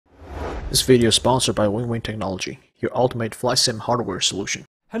This video is sponsored by Waypoint Technology, your ultimate flight sim hardware solution.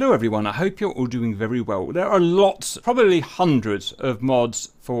 Hello everyone, I hope you're all doing very well. There are lots, probably hundreds of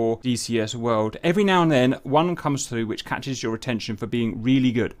mods for DCS World. Every now and then one comes through which catches your attention for being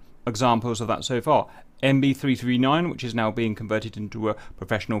really good. Examples of that so far: MB339, which is now being converted into a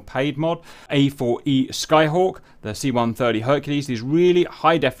professional paid mod, A4E Skyhawk, the C130 Hercules, these really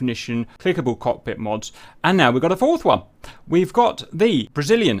high definition clickable cockpit mods. And now we've got a fourth one. We've got the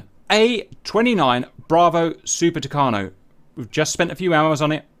Brazilian A-29 Bravo Super Tucano. We've just spent a few hours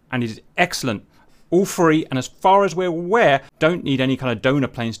on it and it is excellent. All free, and as far as we're aware, don't need any kind of donor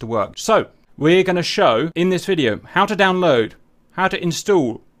planes to work. So we're going to show in this video how to download, how to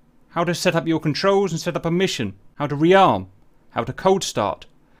install, how to set up your controls and set up a mission, how to rearm, how to cold start,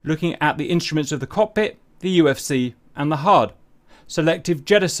 looking at the instruments of the cockpit, the UFC and the HUD, selective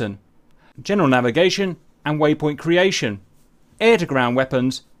jettison, general navigation and waypoint creation, air-to-ground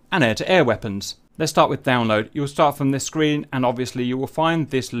weapons and air-to-air weapons. Let's start with download. You'll start from this screen and obviously you will find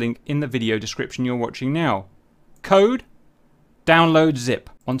this link in the video description you're watching now. Code, download zip.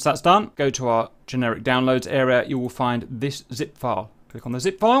 Once that's done, go to our generic downloads area. You will find this zip file. Click on the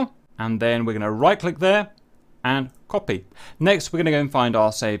zip file and then we're going to right click there and copy. Next we're going to go and find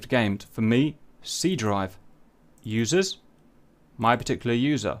our saved games. For me, C drive. Users, my particular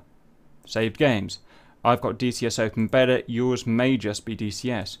user. Saved games. I've got DCS Open Beta, yours may just be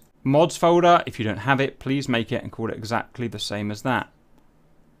DCS. Mods folder, if you don't have it, please make it and call it exactly the same as that.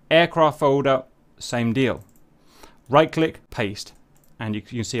 Aircraft folder, same deal. Right click, paste. And you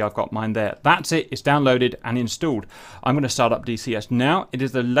can see I've got mine there. That's it, it's downloaded and installed. I'm going to start up DCS now. It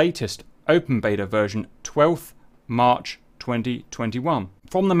is the latest Open Beta version, 12th March 2021.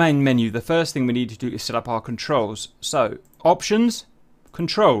 From the main menu, the first thing we need to do is set up our controls. So, options,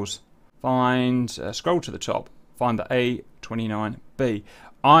 controls. Scroll to the top, find the A-29B.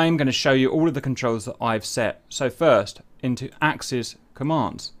 I'm going to show you all of the controls that I've set. So first, into axis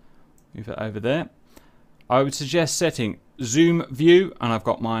commands. Move it over there. I would suggest setting zoom view, and I've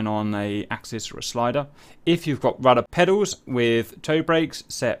got mine on a axis or a slider. If you've got rudder pedals with toe brakes,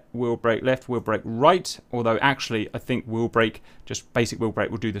 set wheel brake left, wheel brake right. Although actually, I think wheel brake, just basic wheel brake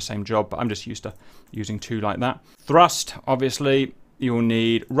will do the same job, but I'm just used to using two like that. Thrust, obviously. You'll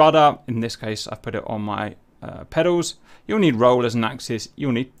need rudder. In this case, I've put it on my pedals. You'll need roll as an axis.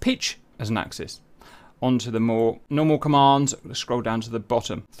 You'll need pitch as an axis. On to the more normal commands. Let's scroll down to the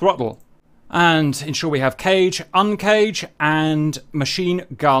bottom. Throttle. And ensure we have cage, uncage, and machine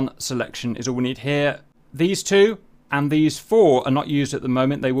gun selection is all we need here. These two and these four are not used at the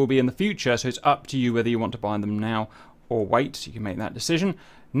moment. They will be in the future, so it's up to you whether you want to buy them now or wait. So you can make that decision.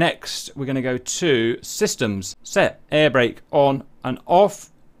 Next, we're going to go to systems. Set air brake on and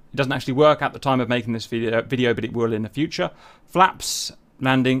off. It doesn't actually work at the time of making this video, but it will in the future. Flaps,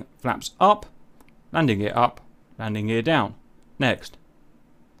 landing, flaps up, landing gear up, landing gear down. Next,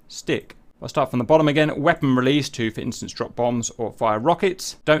 stick. I'll start from the bottom again. Weapon release, 2 for instance drop bombs or fire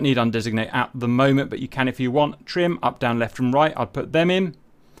rockets. Don't need undesignate at the moment, but you can if you want. Trim, up, down, left and right. I'd put them in.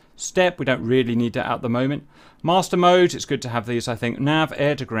 Step, we don't really need that at the moment. Master mode, it's good to have these, I think. Nav,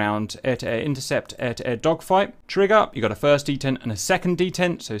 air to ground, air to air intercept, air to air dogfight. Trigger, you got a first detent and a second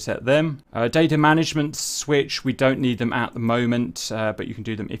detent, so set them. Data management switch, we don't need them at the moment, but you can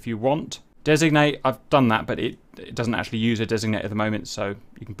do them if you want. Designate, I've done that, but it doesn't actually use a designate at the moment, so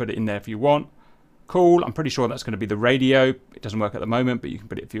you can put it in there if you want. Call, I'm pretty sure that's going to be the radio. It doesn't work at the moment, but you can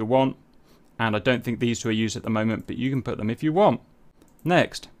put it if you want. And I don't think these two are used at the moment, but you can put them if you want.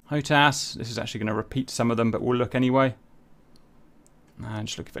 Next, HOTAS, this is actually going to repeat some of them, but we'll look anyway. And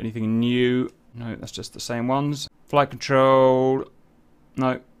just look for anything new. No, that's just the same ones. Flight control,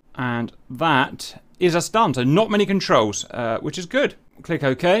 no. And that is us done. So not many controls, which is good. Click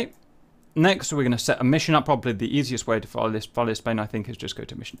OK. Next, we're going to set a mission up. Probably the easiest way to file this plane, I think, is just go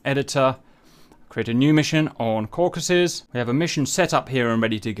to mission editor. Create a new mission on Caucasus. We have a mission set up here and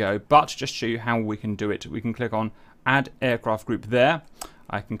ready to go, but just show you how we can do it. We can click on add aircraft group there.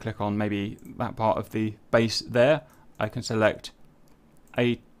 I can click on maybe that part of the base there. I can select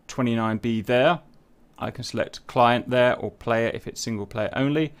A-29B there. I can select client there or player if it's single player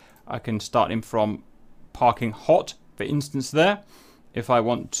only. I can start him from parking hot, for instance there. If I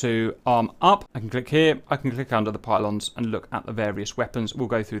want to arm up, I can click here. I can click under the pylons and look at the various weapons. We'll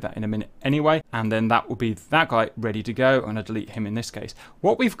go through that in a minute anyway. And then that will be that guy ready to go. I'm going to delete him in this case.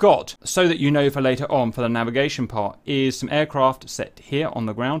 What we've got, so that you know for later on for the navigation part, is some aircraft set here on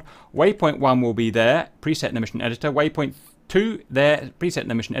the ground. Waypoint 1 will be there, preset in the mission editor. Waypoint 2 there, preset in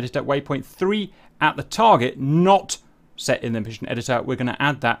the mission editor. Waypoint 3 at the target, not set in the mission editor. We're going to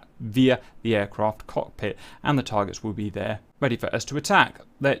add that via the aircraft cockpit, and the targets will be there ready for us to attack.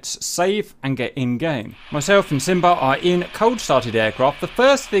 Let's save and get in game. Myself and Simba are in cold started aircraft. The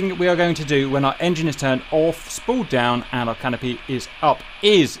first thing we are going to do when our engine is turned off, spooled down and our canopy is up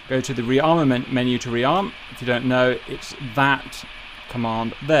is go to the rearmament menu to rearm. If you don't know, it's that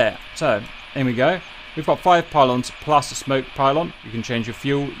command there. So in we go. We've got 5 pylons plus a smoke pylon. You can change your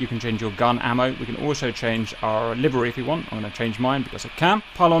fuel, you can change your gun ammo. We can also change our livery if you want. I'm going to change mine because I can.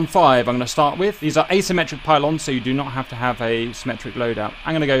 Pylon 5 I'm going to start with. These are asymmetric pylons, so you do not have to have a symmetric loadout.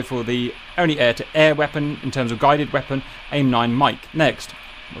 I'm going to go for the only air-to-air weapon in terms of guided weapon, AIM-9 Mike. Next,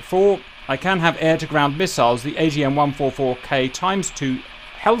 before I can have air-to-ground missiles, the AGM-144K ×2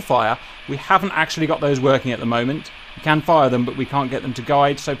 Hellfire. We haven't actually got those working at the moment. We can fire them, but we can't get them to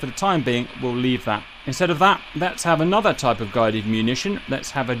guide, so for the time being, we'll leave that. Instead of that, let's have another type of guided munition.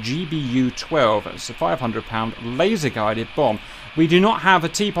 Let's have a GBU-12. It's a 500-pound laser-guided bomb. We do not have a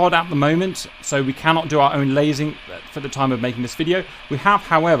T-pod at the moment, so we cannot do our own lasing for the time of making this video. We have,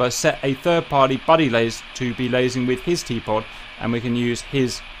 however, set a third-party buddy laser to be lasing with his T-pod, and we can use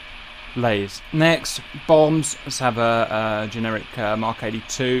his lays. Next, bombs. Let's have a generic Mark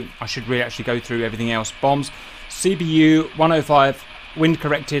 82. I should really actually go through everything else. Bombs. CBU 105 wind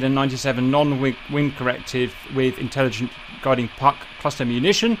corrected and 97 non-wind corrected with intelligent guiding puck cluster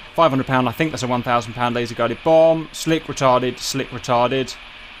munition. 500 pound, I think that's a 1,000 pound laser guided bomb. Slick retarded, slick retarded.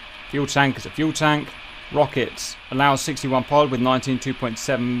 Fuel tank is a fuel tank. Rockets allows 61 pod with 19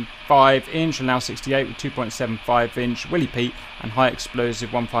 2.75 inch, allows 68 with 2.75 inch Willy Pete and high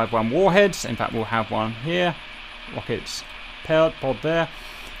explosive 151 warheads. In fact, we'll have one here. Rockets pod there.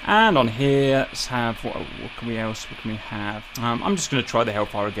 And on here, let's have, what can we have? I'm just going to try the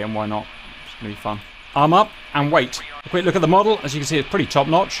Hellfire again, why not? It's going to be fun. Arm up and wait. A quick look at the model. As you can see, it's pretty top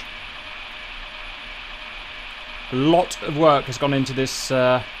notch. A lot of work has gone into this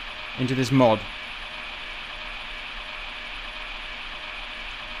mod.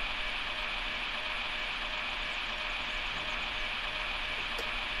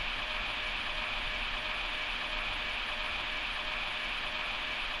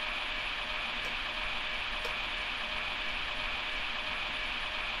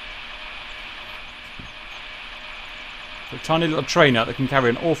 A tiny little trainer that can carry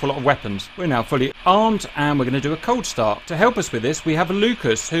an awful lot of weapons. We're now fully armed and we're going to do a cold start. To help us with this, we have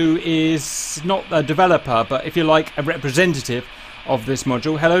Lucas, who is not a developer, but if you like, a representative of this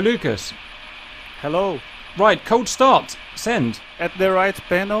module. Hello, Lucas. Hello. Right, cold start. Send. At the right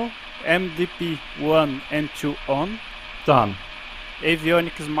panel, MDP 1 and 2 on. Done.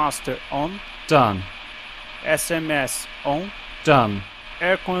 Avionics Master on. Done. SMS on. Done.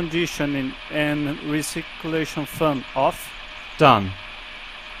 Air conditioning and recirculation fan off. Done.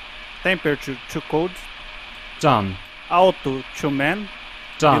 Temperature to cold. Done. Auto to man.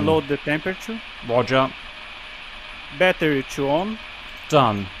 Done. Below the temperature. Roger. Battery to on.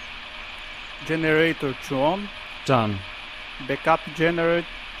 Done. Generator to on. Done. Backup generator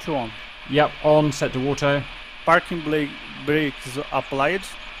to on. Yep, on, set to auto. Parking brakes applied.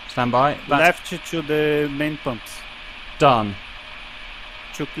 Stand by. Left to the main pumps. Done.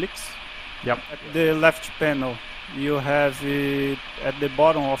 2 clicks. Yep. At the left panel, you have at the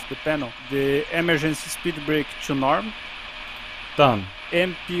bottom of the panel the emergency speed brake to norm. Done.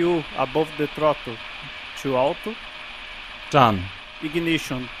 MPU above the throttle to auto. Done.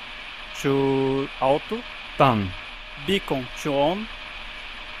 Ignition to auto. Done. Beacon to on.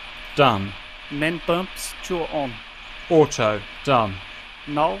 Done. Main pumps to on. Auto. Done.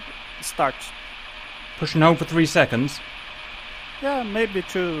 Now start. Push and hold for 3 seconds. Yeah, maybe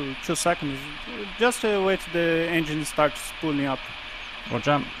 2 seconds. Just wait the engine starts spooling up.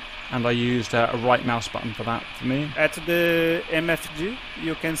 Roger. And I used a right mouse button for that for me. At the MFD,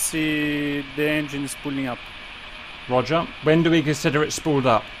 you can see the engine spooling up. Roger. When do we consider it spooled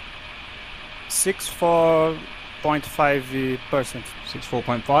up? 64.5%.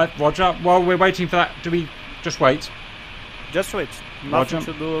 64.5. Roger. While we're waiting for that, do we just wait? Just wait. Nothing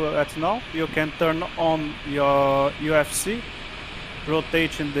Roger. to do at now. You can turn on your UFC,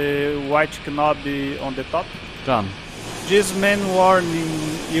 rotating the white knob on the top. Done. This main warning,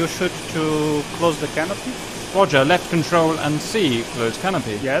 you should to close the canopy. Roger. Left control and C. Close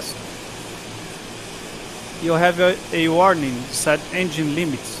canopy. Yes. You have a warning, set engine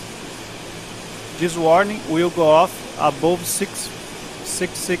limits. This warning will go off above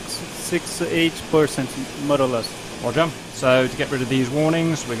 68%, more or less. Roger. So to get rid of these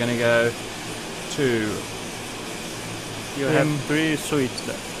warnings, we're going to go to... You have 3 switches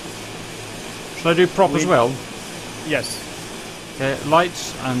there. Should I do prop as well? Yes. Okay,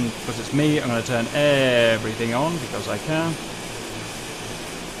 lights, and because it's me, I'm going to turn everything on because I can.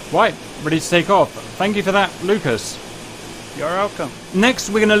 Right, ready to take off. Thank you for that, Lucas. You're welcome. Next,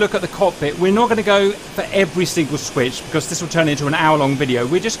 we're going to look at the cockpit. We're not going to go for every single switch because this will turn into an hour-long video.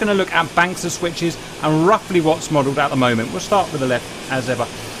 We're just going to look at banks of switches and roughly what's modelled at the moment. We'll start with the left, as ever.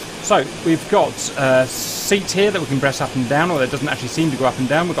 So, we've got a seat here that we can press up and down, or it doesn't actually seem to go up and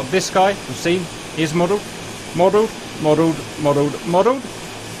down. We've got this guy, we've seen, is modelled. Modelled, modelled, modelled, modelled.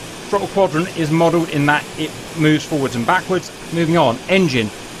 Throttle quadrant is modelled in that it moves forwards and backwards. Moving on, engine,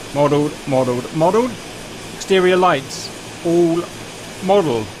 modelled, modelled, modelled. Exterior lights, all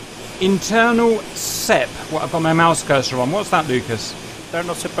modelled. Internal SEP, what I've got my mouse cursor on. What's that, Lucas?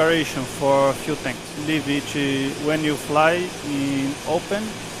 Internal separation for fuel tanks. Leave it when you fly in open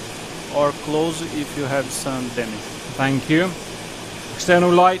or close if you have some damage. Thank you.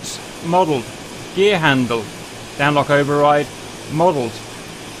 External lights, modelled. Gear handle, downlock override, modelled.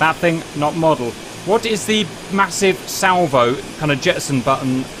 That thing, not modelled. What is the massive salvo kind of jettison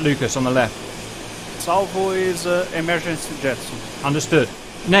button, Lucas, on the left? Salvo is emergency jettison. Understood.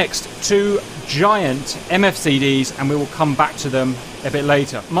 Next, two giant MFCDs, and we will come back to them a bit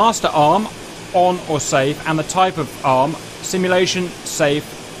later. Master arm, on or safe, and the type of arm, simulation,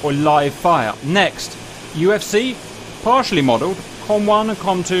 safe, or live fire. Next, UFC, partially modelled. Com 1 and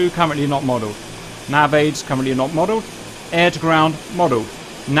Com 2 currently not modelled. Nav aids currently not modelled. Air to ground modelled.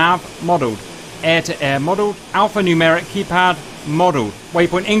 Nav modelled. Air to air modelled. Alphanumeric keypad modelled.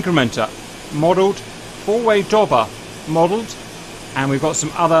 Waypoint incrementer modelled. Four-way dobber modelled. And we've got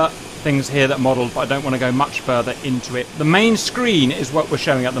some other things here that modelled, but I don't want to go much further into it. The main screen is what we're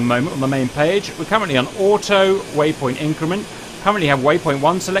showing at the moment on the main page. We're currently on auto waypoint increment. Currently have waypoint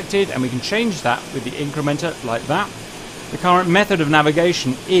 1 selected, and we can change that with the incrementer like that. The current method of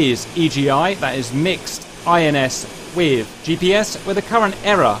navigation is EGI, that is mixed INS with GPS, with a current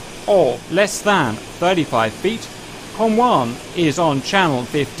error of less than 35 feet. Com 1 is on channel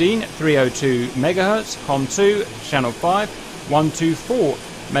 15, 302 MHz. Com 2, channel 5, 124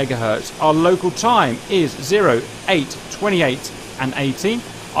 MHz. Our local time is 0, 8, 28 and 18.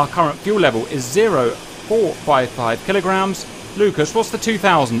 Our current fuel level is 0,455 kilograms. Lucas, what's the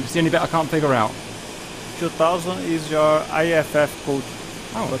 2000? It's the only bit I can't figure out. 2000 is your IFF code,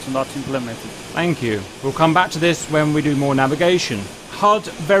 but it's not implemented. Thank you. We'll come back to this when we do more navigation. HUD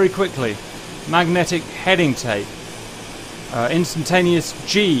very quickly. Magnetic heading tape. Instantaneous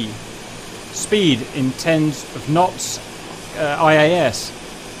G. Speed in tens of knots. IAS.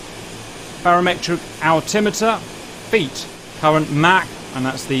 Barometric altimeter. Feet. Current Mach, and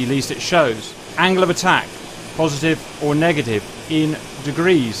that's the least it shows. Angle of attack. Positive or negative in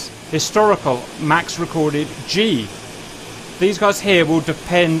degrees. Historical max recorded G. These guys here will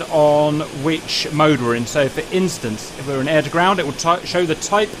depend on which mode we're in. So for instance, if we're in air to ground, it will show the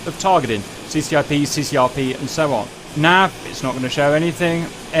type of targeting, CCIP, CCRP and so on. Nav, it's not going to show anything.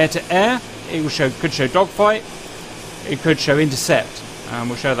 Air to air, it will could show dogfight, it could show intercept, and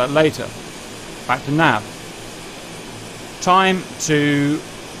we'll show that later. Back to nav. Time to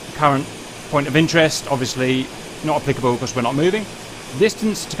current point of interest, obviously not applicable because we're not moving.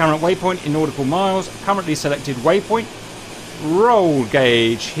 Distance to current waypoint in nautical miles, currently selected waypoint. Roll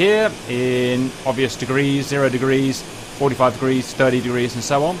gauge here in obvious degrees, 0 degrees, 45 degrees, 30 degrees and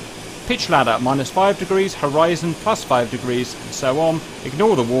so on. Pitch ladder, -5 degrees, horizon, +5 degrees and so on.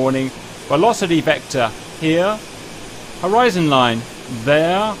 Ignore the warning. Velocity vector here. Horizon line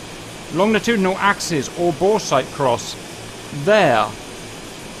there. Longitudinal axis or bore sight cross there.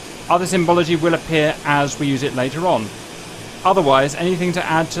 Other symbology will appear as we use it later on. Otherwise, anything to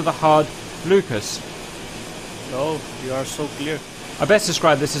add to the HUD, Lucas? No, you are so clear. I best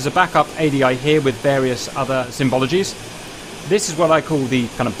describe this as a backup ADI here with various other symbologies. This is what I call the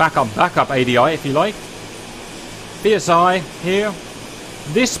kind of backup ADI, if you like. BSI here.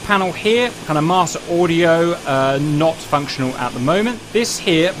 This panel here, kind of master audio, not functional at the moment. This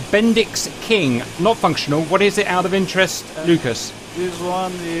here, Bendix King, not functional. What is it out of interest, Lucas? This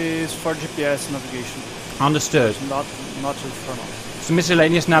one is for GPS navigation. Understood. Not for now. Some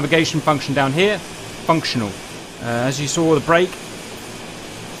miscellaneous navigation function down here, functional. As you saw, the brake,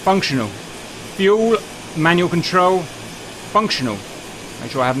 functional. Fuel, manual control, functional.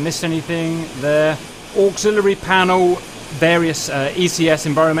 Make sure I haven't missed anything there. Auxiliary panel, various ECS,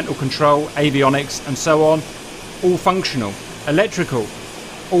 environmental control, avionics, and so on, all functional. Electrical,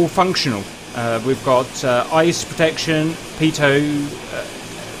 all functional. We've got ice protection,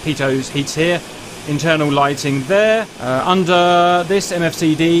 pitos heats here, internal lighting there. Under this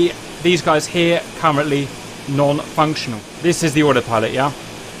MFCD, these guys here currently non-functional. This is the autopilot, yeah?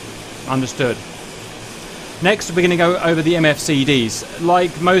 Understood. Next, we're going to go over the MFCDs.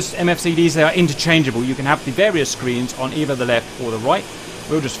 Like most MFCDs, they are interchangeable. You can have the various screens on either the left or the right.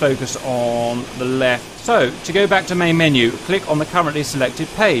 We'll just focus on the left. So, to go back to main menu, click on the currently selected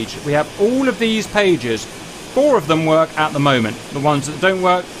page. We have all of these pages. 4 of them work at the moment. The ones that don't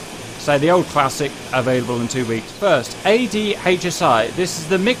work, say the old classic, available in 2 weeks. First, AD-HSI. This is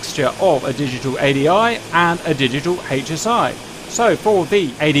the mixture of a digital ADI and a digital HSI. So for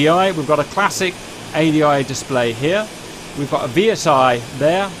the ADI, we've got a classic ADI display here. We've got a VSI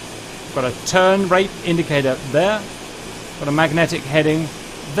there. We've got a turn rate indicator there. We've got a magnetic heading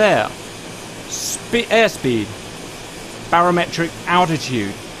there. Airspeed, barometric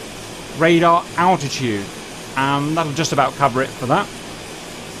altitude, radar altitude, and that'll just about cover it for that.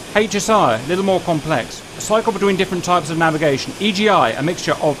 HSI, a little more complex. A cycle between different types of navigation. EGI, a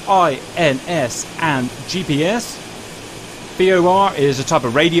mixture of INS and GPS. BOR is a type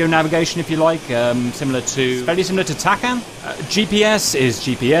of radio navigation, if you like, fairly similar to TACAN. GPS is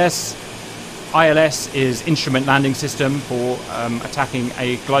GPS. ILS is instrument landing system for attacking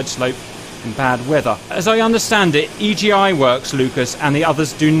a glide slope in bad weather. As I understand it, EGI works, Lucas, and the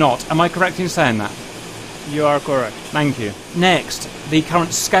others do not. Am I correct in saying that? You are correct. Thank you. Next, the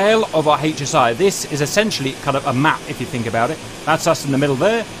current scale of our HSI. This is essentially kind of a map, if you think about it. That's us in the middle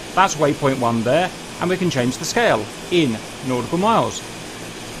there. That's waypoint 1 there. And we can change the scale in nautical miles.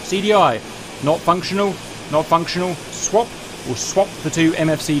 CDI, not functional, not functional. Swap, we'll swap the 2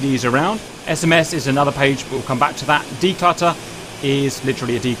 MFCDs around. SMS is another page, but we'll come back to that. Declutter is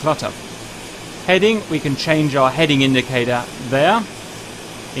literally a declutter. Heading, we can change our heading indicator there.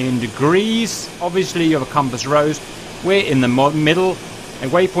 In degrees, obviously you have a compass rose. We're in the middle. A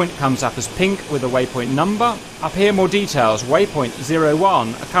waypoint comes up as pink with a waypoint number. Up here, more details. Waypoint 01,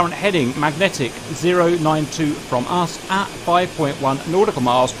 a current heading magnetic 092 from us at 5.1 nautical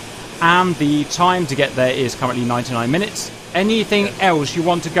miles, and the time to get there is currently 99 minutes. Anything else you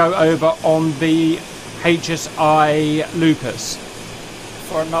want to go over on the HSI, Lucas?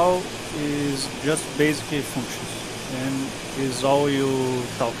 For now, is just basically functions, and is all you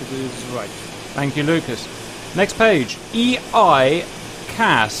talked is right. Thank you, Lucas. Next page, EI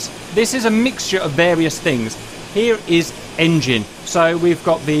CAS. This is a mixture of various things. Here is engine. So we've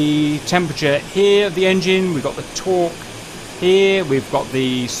got the temperature here of the engine, we've got the torque here, we've got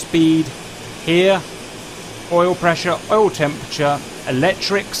the speed here, oil pressure, oil temperature,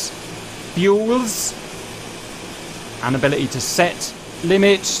 electrics, fuels, and ability to set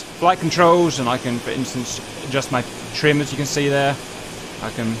limits, flight controls, and I can, for instance, adjust my trim, as you can see there. I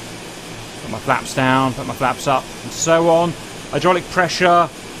can put my flaps down, put my flaps up, and so on. Hydraulic pressure,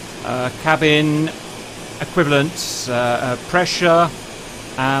 cabin equivalents, pressure,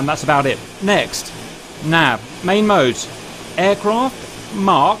 and that's about it. Next, nav, main modes, aircraft,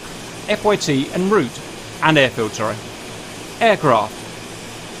 mark, FYT, and route, and airfield, sorry. Aircraft,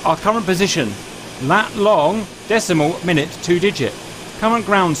 our current position, lat long, decimal, minute, 2-digit. Current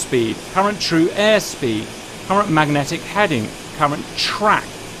ground speed, current true airspeed, current magnetic heading, current track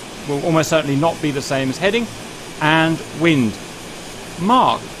will almost certainly not be the same as heading, and wind.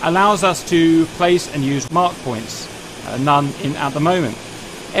 Mark allows us to place and use mark points, none in at the moment.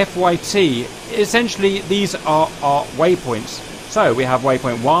 FYT, essentially these are our waypoints. So we have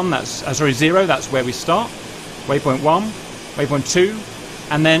waypoint 1, that's 0, that's where we start. Waypoint 1, waypoint 2,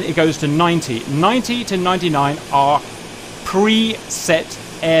 and then it goes to 90. 90 to 99 are preset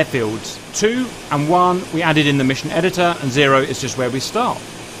airfields. 2 and 1 we added in the mission editor, and 0 is just where we start.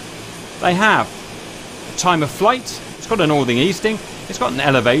 They have a time of flight, it's got a northing easting, it's got an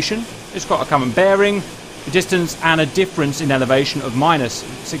elevation, it's got a current bearing, a distance, and a difference in elevation of minus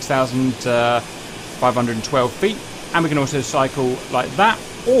 6,512 feet. And we can also cycle like that,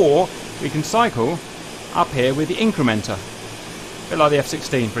 or we can cycle up here with the incrementer, a bit like the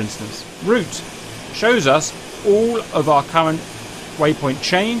F-16 for instance. Route shows us all of our current waypoint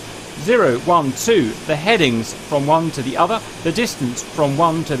chain, 0, 1, 2, the headings from one to the other, the distance from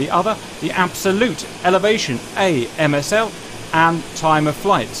one to the other, the absolute elevation, A, MSL, and time of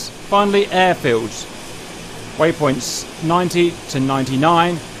flights. Finally, airfields. Waypoints 90 to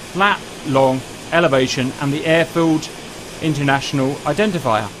 99, flat, long, elevation, and the airfield international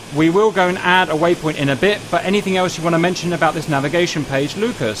identifier. We will go and add a waypoint in a bit, but anything else you want to mention about this navigation page,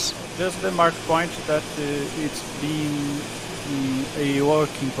 Lucas? Just the mark point that it's been a work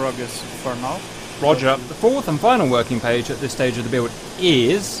in progress for now. Roger. The fourth and final working page at this stage of the build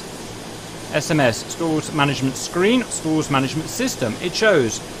is SMS, Stores Management Screen, Stores Management System. It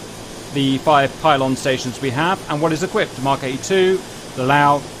shows the 5 pylon stations we have and what is equipped. Mark 82, the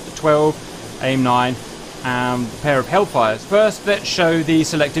Lau, the 12, AIM-9, and a pair of Hellfires. First, let's show the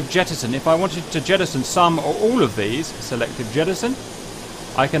selective jettison. If I wanted to jettison some or all of these, selective jettison,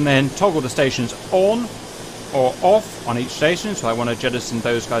 I can then toggle the stations on or off on each station, so I want to jettison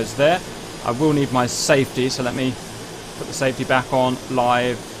those guys there. I will need my safety, so let me put the safety back on,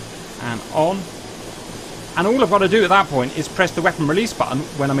 live and on. And all I've got to do at that point is press the weapon release button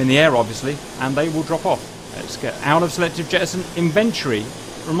when I'm in the air, obviously, and they will drop off. Let's get out of selective jettison. Inventory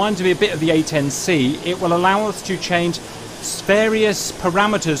reminds me a bit of the A-10C. It will allow us to change various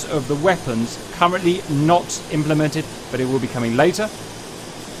parameters of the weapons, currently not implemented, but it will be coming later.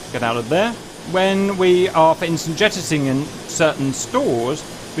 Get out of there. When we are, for instance, jettisoning in certain stores,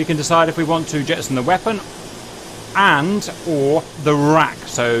 we can decide if we want to jettison the weapon and or the rack.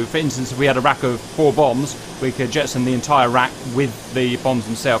 So for instance, if we had a rack of 4 bombs, we could jettison the entire rack with the bombs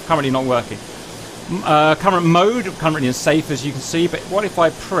themselves. Currently not working. Current mode, currently in safe, as you can see, but what if I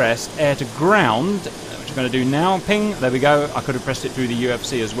press air to ground, which I'm going to do now. Ping, there we go. I could have pressed it through the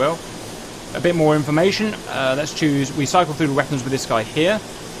UFC as well. A bit more information. Let's choose, we cycle through the weapons with this guy here.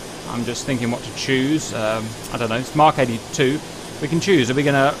 I'm just thinking what to choose. I don't know, it's Mark 82. We can choose, are we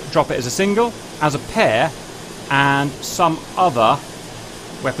going to drop it as a single, as a pair, and some other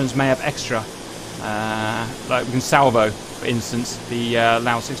weapons may have extra. Like we can salvo, for instance, the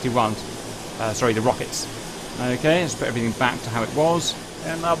Lao 61s. Sorry, the rockets. Okay, let's put everything back to how it was.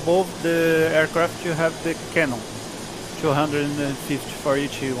 And above the aircraft you have the cannon. 250 for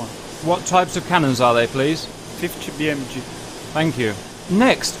each one. What types of cannons are they, please? 50 BMG. Thank you.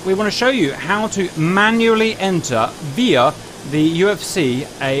 Next, we want to show you how to manually enter via the UFC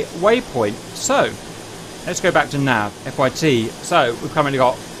a waypoint. So, let's go back to nav, FYT. So, we've currently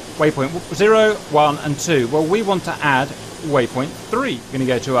got waypoint 0, 1 and 2. Well, we want to add waypoint 3. We're going to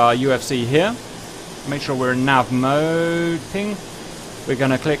go to our UFC here. Make sure we're in nav mode. Ping. We're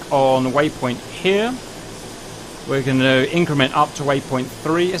going to click on waypoint here. We're going to increment up to waypoint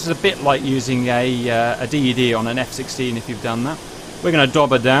 3. This is a bit like using a DED on an F-16 if you've done that. We're going to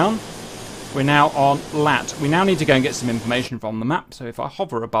dobber down. We're now on LAT. We now need to go and get some information from the map. So if I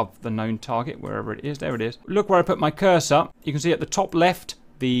hover above the known target, wherever it is, there it is. Look where I put my cursor. You can see at the top left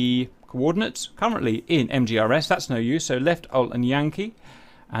the coordinates, currently in MGRS. That's no use. So left, Alt and Yankee.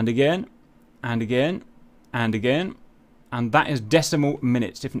 And again, and again, and again. And that is decimal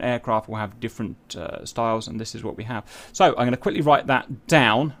minutes. Different aircraft will have different styles, and this is what we have. So I'm going to quickly write that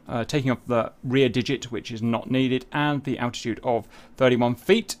down, taking off the rear digit, which is not needed, and the altitude of 31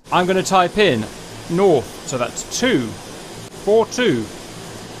 feet. I'm going to type in north, so that's 242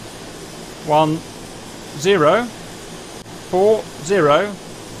 1040.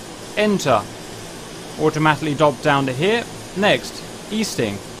 Enter. Automatically dob down to here. Next,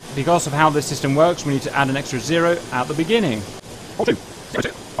 easting. Because of how this system works, we need to add an extra 0 at the beginning.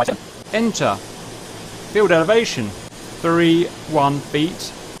 Enter. Field elevation, 31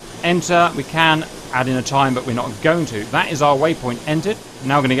 feet. Enter. We can add in a time, but we're not going to. That is our waypoint entered.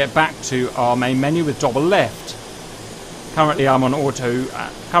 Now we're going to get back to our main menu with double left. Currently I'm on auto.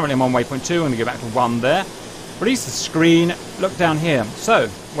 Currently I'm on waypoint 2. I'm going to go back to 1 there. Release the screen. Look down here. So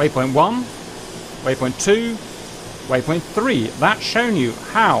waypoint 1, waypoint 2. Waypoint 3, that's shown you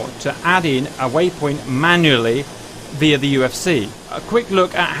how to add in a waypoint manually via the UFC. A quick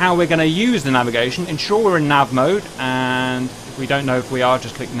look at how we're going to use the navigation. Ensure we're in nav mode, and if we don't know if we are,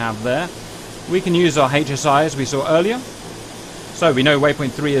 just click nav there. We can use our HSI as we saw earlier. So we know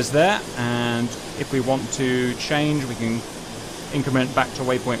waypoint 3 is there, and if we want to change, we can increment back to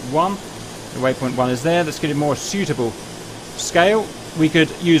waypoint 1. The waypoint 1 is there. Let's get a more suitable scale. We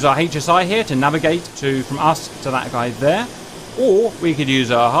could use our HSI here to navigate from us to that guy there, or we could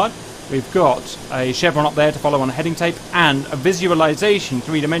use our HUD. We've got a chevron up there to follow on a heading tape and a visualization,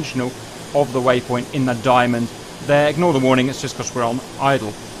 3-dimensional, of the waypoint in the diamond there. Ignore the warning, it's just because we're on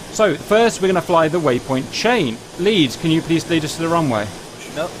idle. So first we're going to fly the waypoint chain. Leads, can you please lead us to the runway?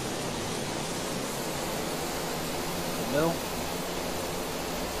 No. No.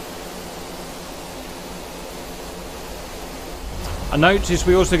 I notice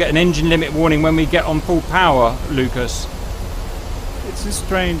we also get an engine limit warning when we get on full power, Lucas. It's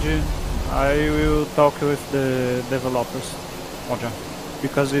strange. I will talk with the developers. Roger.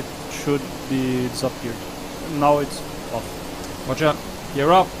 Because it should be disappeared. Now it's off. Roger.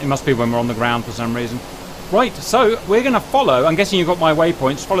 You're up. It must be when we're on the ground for some reason. Right, so we're going to follow. I'm guessing you've got my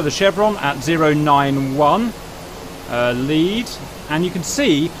waypoints. Follow the chevron at 091. Lead. And you can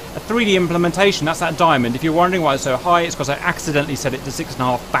see a 3D implementation. That's that diamond. If you're wondering why it's so high, it's because I accidentally set it to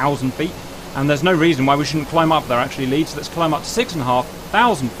 6,500 feet. And there's no reason why we shouldn't climb up there, actually, Lead. So let's climb up to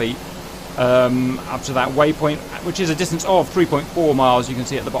 6,500 feet up to that waypoint, which is a distance of 3.4 miles. You can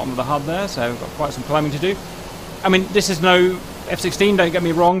see at the bottom of the HUD there. So we've got quite some climbing to do. I mean, this is no F-16, don't get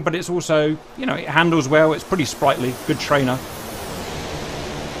me wrong, but it's also, you know, it handles well. It's pretty sprightly. Good trainer.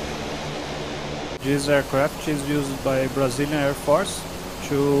 This aircraft is used by Brazilian Air Force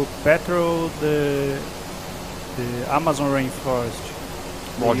to patrol the Amazon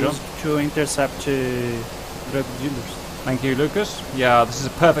rainforest. Roger. Used to intercept drug dealers. Thank you, Lucas. Yeah, this is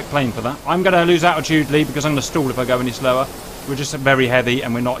a perfect plane for that. I'm going to lose altitude, Lee, because I'm going to stall if I go any slower. We're just very heavy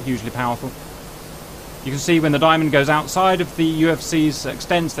and we're not hugely powerful. You can see when the diamond goes outside of the UFC's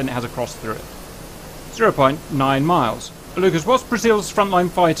extents, then it has a cross through it. 0.9 miles. Lucas, what's Brazil's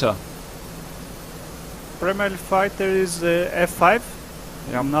frontline fighter? Primary fighter is F5.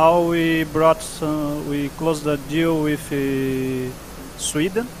 Yep. Now we closed a deal with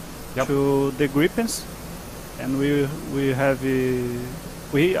Sweden to the Gripens, and we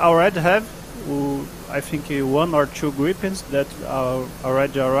already have I think 1 or 2 Gripens that are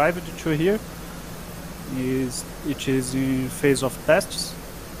already arrived to here. It is in phase of tests.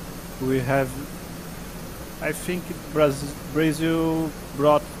 We have, I think Brazil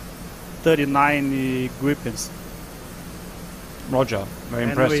brought 39 Gripens. Roger, very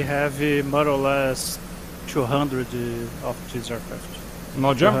and impressive. we have more or less 200 of these aircraft.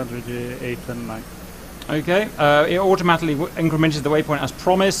 Roger. 200 A-29. Okay, it automatically incremented the waypoint as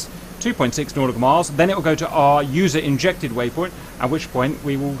promised, 2.6 nautical miles. Then it will go to our user-injected waypoint, at which point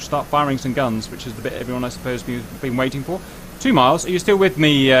we will start firing some guns, which is the bit everyone, I suppose, has been waiting for. 2 miles. Are you still with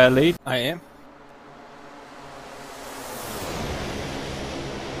me, Lee? I am.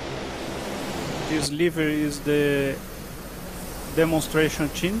 This lever is the demonstration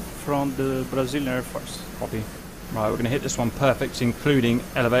team from the Brazilian Air Force. Copy. Right, we're going to hit this one perfect, including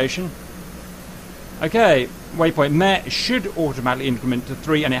elevation. Okay, waypoint met, should automatically increment to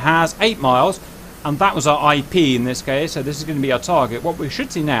 3, and it has 8 miles, and that was our IP in this case, so this is going to be our target. What we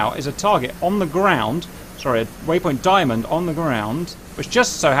should see now is a target on the ground, sorry, a waypoint diamond on the ground, which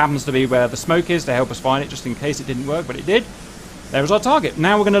just so happens to be where the smoke is to help us find it, just in case it didn't work, but it did. There was our target.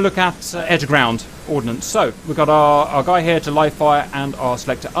 Now we're going to look at air-to-ground ordnance. So, we've got our guy here to live fire and our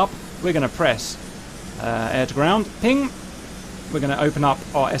selector up. We're going to press air-to-ground, ping. We're going to open up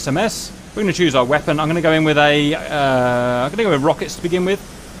our SMS. We're going to choose our weapon. I'm going to go in with I'm going to go with rockets to begin with.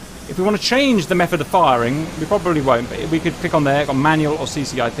 If we want to change the method of firing, we probably won't, but we could click on there, on manual or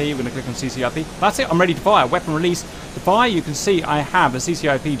CCIP. We're going to click on CCIP. That's it, I'm ready to fire. Weapon release to fire. You can see I have a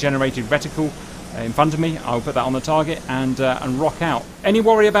CCIP generated reticle in front of me. I'll put that on the target and rock out. Any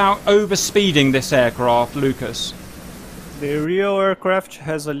worry about overspeeding this aircraft, Lucas? The real aircraft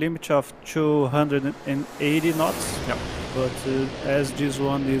has a limit of 280 knots. Yep. But as this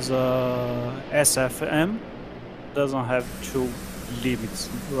one is SFM, doesn't have 2 limits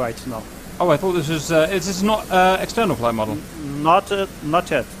right now. Oh, I thought this was. Is this not external flight model? Not yet.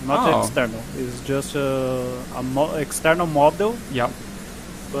 Not external. It's just external model. Yep.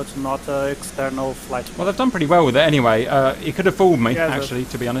 But not external flight model. Well, they've done pretty well with it anyway. It could have fooled me, Yeah, actually,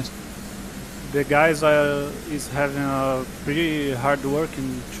 to be honest. The guys is having a pretty hard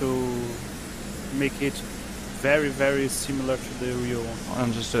working to make it very, very similar to the real one.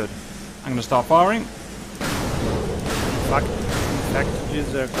 Understood. I'm going to start firing. In fact,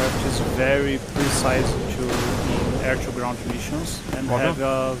 this aircraft is very precise in air-to-ground missions and have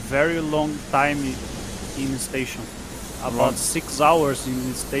a very long time in station. About 6 hours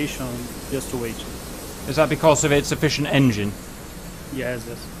in station just to wait. Is that because of its efficient engine? Yes.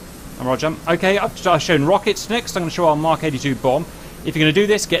 Roger. Okay, I've shown rockets next. I'm going to show our Mark 82 bomb. If you're going to do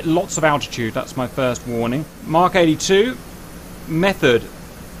this, get lots of altitude. That's my first warning. Mark 82, method.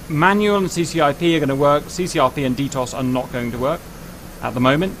 Manual and CCIP are going to work. CCRP and DTOS are not going to work at the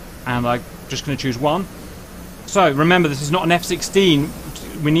moment. And I'm just going to choose one. So, remember, this is not an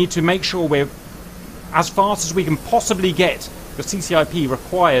F-16. We need to make sure we're as fast as we can possibly get. Because CCIP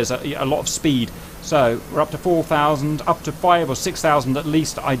requires a lot of speed. So, we're up to 4,000, up to 5,000 or 6,000 at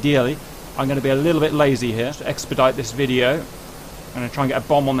least, ideally. I'm going to be a little bit lazy here to expedite this video. I'm going to try and get a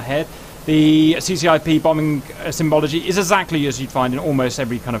bomb on the head. The CCIP bombing symbology is exactly as you'd find in almost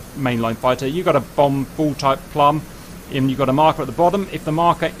every kind of mainline fighter. You've got a bomb full type plumb, and you've got a marker at the bottom. If the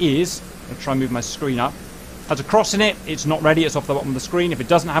marker is, I'll try and move my screen up, has a cross in it, it's not ready, it's off the bottom of the screen. If it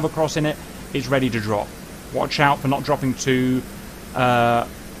doesn't have a cross in it, it's ready to drop. Watch out for not dropping too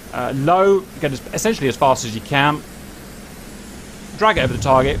low. Get essentially as fast as you can. Drag it over the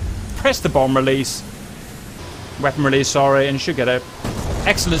target, press the bomb release. Weapon release, sorry, and you should get a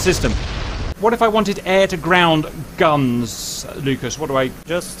excellent system. What if I wanted air-to-ground guns, Lucas? What do I...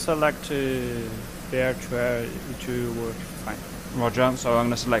 Just select the air-to-air, it will work fine. Roger, so I'm going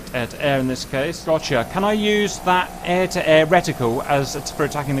to select air-to-air in this case. Gotcha. Can I use that air-to-air reticle as for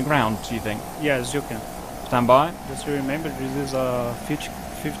attacking the ground, do you think? Yes, you can. Stand by. Just remember, this is a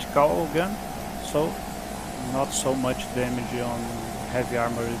 50 cal gun, so not so much damage on heavy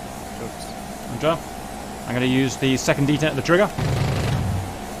armored trucks. Roger. I'm going to use the second detonate of the trigger.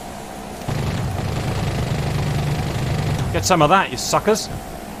 Get some of that, you suckers.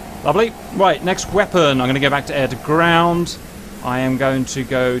 Lovely. Right, next weapon. I'm going to go back to air to ground. I am going to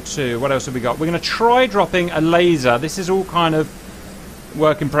go to... What else have we got? We're going to try dropping a laser. This is all kind of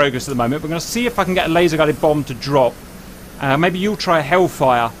work in progress at the moment. We're going to see if I can get a laser-guided bomb to drop. Maybe you'll try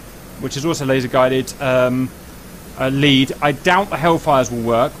Hellfire, which is also laser-guided lead. I doubt the Hellfires will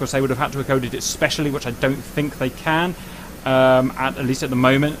work, because they would have had to have coded it specially, which I don't think they can, at least at the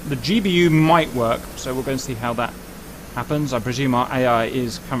moment. The GBU might work, so we'll go and see how that happens. I presume our AI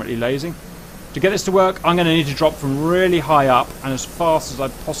is currently lasing. To get this to work, I'm going to need to drop from really high up and as fast as I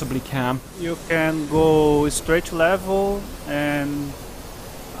possibly can. You can go straight level and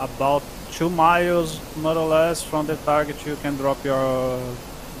about 2 miles more or less from the target you can drop your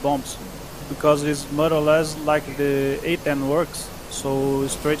bombs, because it's more or less like the A-10 works. So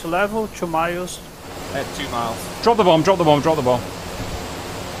straight level, 2 miles. At 2 miles. Drop the bomb, drop the bomb, drop the bomb.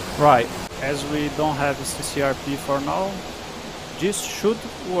 Right. As we don't have a CCRP for now, this should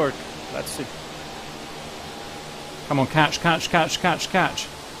work. Let's see. Come on, catch, catch, catch, catch, catch.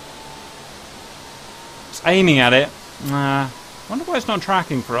 It's aiming at it. Wonder why it's not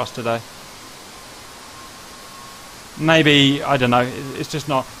tracking for us today. Maybe, I don't know, it's just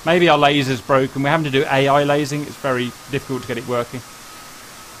not. Maybe our laser's broken. We're having to do AI lasing. It's very difficult to get it working.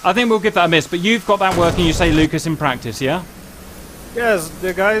 I think we'll give that a miss, but you've got that working, you say, Lucas, in practice, yeah? Yes,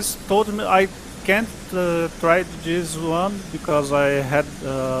 the guys told me I can't try this one because I had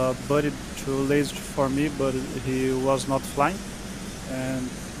a buddy to laser for me, but he was not flying, and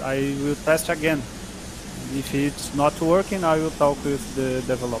I will test again. If it's not working, I will talk with the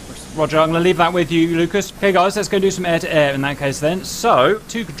developers. Roger, I'm going to leave that with you, Lucas. Okay, guys, let's go do some air-to-air in that case then. So,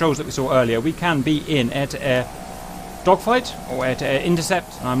 2 controls that we saw earlier. We can be in air-to-air dogfight or air-to-air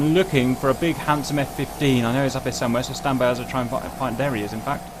intercept. I'm looking for a big, handsome F-15. I know he's up here somewhere, so stand by as I try and find... There he is, in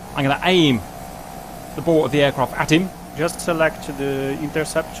fact. I'm going to aim the bore of the aircraft at him. Just select the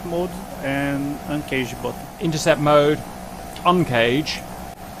intercept mode and uncage button. Intercept mode, uncage.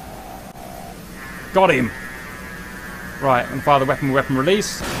 Got him. Right, and fire the weapon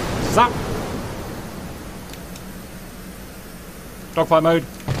release. Zap. Dogfight mode.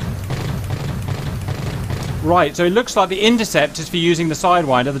 Right, so it looks like the intercept is for using the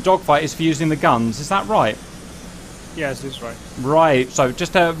Sidewinder, the dogfight is for using the guns. Is that right? Yes, it's right. Right, so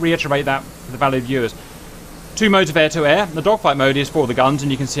just to reiterate that for the valued viewers. 2 modes of air-to-air. The dogfight mode is for the guns,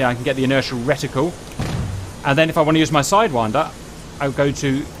 and you can see I can get the inertial reticle. And then if I want to use my Sidewinder, I'll go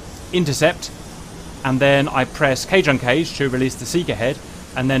to intercept, and then I press cage uncage to release the seeker head,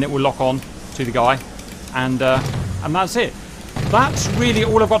 and then it will lock on to the guy, and that's it. That's really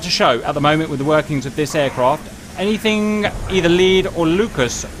all I've got to show at the moment with the workings of this aircraft. Anything either Lead or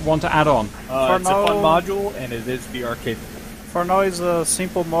Lucas want to add on? It's a fun module, and it is VR capable. For now, it's a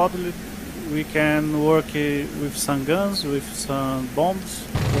simple module. We can work with some guns, with some bombs,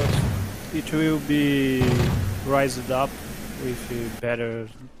 but it will be raised up with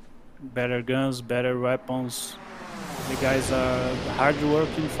better guns, better weapons. The guys are hard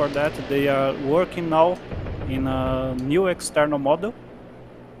working for that. They are working now in a new external model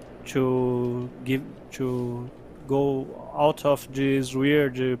to go out of this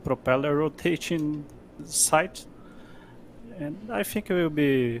weird propeller rotation site, and I think it will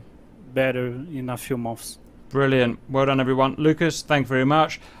be better in a few months. Brilliant. Well done, everyone. Lucas, thank you very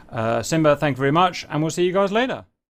much. Simba, thank you very much, and we'll see you guys later.